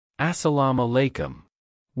Assalamu alaikum.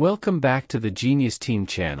 Welcome back to the Genius Team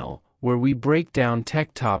channel, where we break down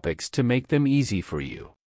tech topics to make them easy for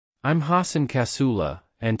you. I'm Hassan Kasula,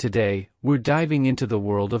 and today, we're diving into the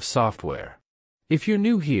world of software. If you're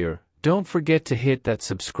new here, don't forget to hit that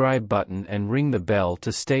subscribe button and ring the bell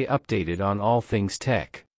to stay updated on all things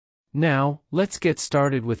tech. Now, let's get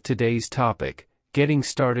started with today's topic, getting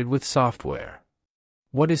started with software.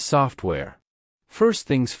 What is software? First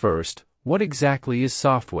things first, what exactly is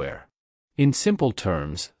software? In simple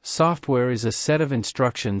terms, software is a set of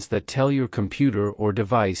instructions that tell your computer or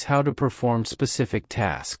device how to perform specific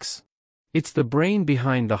tasks. It's the brain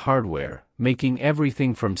behind the hardware, making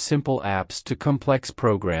everything from simple apps to complex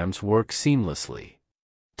programs work seamlessly.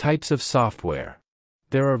 Types of software.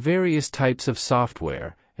 There are various types of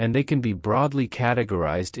software, and they can be broadly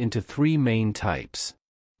categorized into three main types.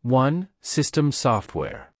 1. System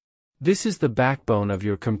software. This is the backbone of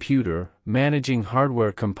your computer, managing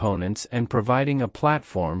hardware components and providing a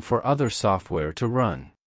platform for other software to run.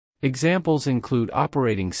 Examples include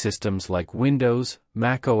operating systems like Windows,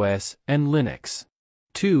 macOS, and Linux.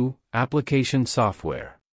 2. Application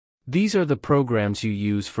software. These are the programs you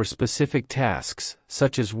use for specific tasks,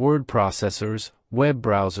 such as word processors, web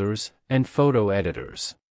browsers, and photo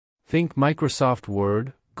editors. Think Microsoft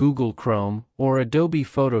Word, Google Chrome, or Adobe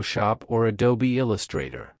Photoshop or Adobe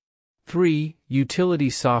Illustrator. 3. Utility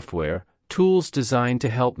software, tools designed to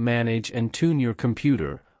help manage and tune your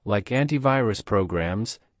computer, like antivirus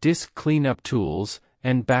programs, disk cleanup tools,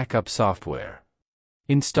 and backup software.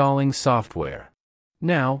 Installing software.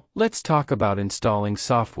 Now, let's talk about installing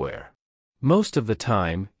software. Most of the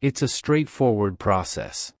time, it's a straightforward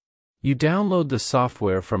process. You download the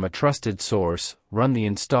software from a trusted source, run the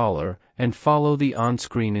installer, and follow the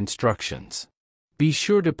on-screen instructions. Be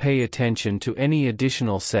sure to pay attention to any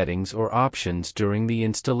additional settings or options during the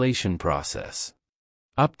installation process.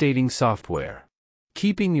 Updating software.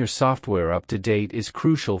 Keeping your software up to date is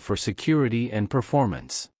crucial for security and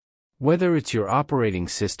performance. Whether it's your operating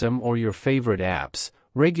system or your favorite apps,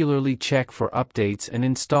 regularly check for updates and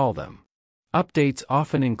install them. Updates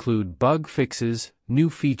often include bug fixes,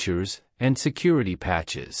 new features, and security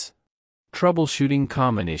patches. Troubleshooting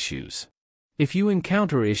common issues. If you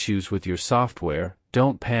encounter issues with your software,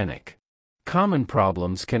 don't panic. Common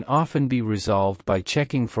problems can often be resolved by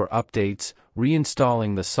checking for updates,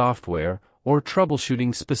 reinstalling the software, or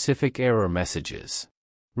troubleshooting specific error messages.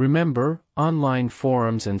 Remember, online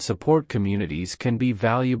forums and support communities can be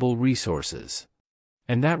valuable resources.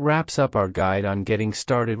 And that wraps up our guide on getting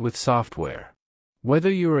started with software.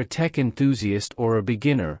 Whether you're a tech enthusiast or a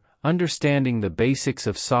beginner, understanding the basics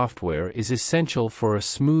of software is essential for a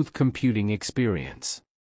smooth computing experience.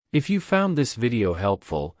 If you found this video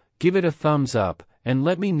helpful, give it a thumbs up, and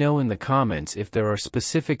let me know in the comments if there are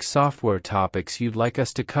specific software topics you'd like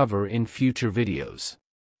us to cover in future videos.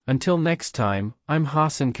 Until next time, I'm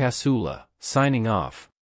Hassan Kasula, signing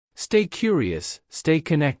off. Stay curious, stay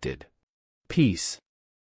connected. Peace.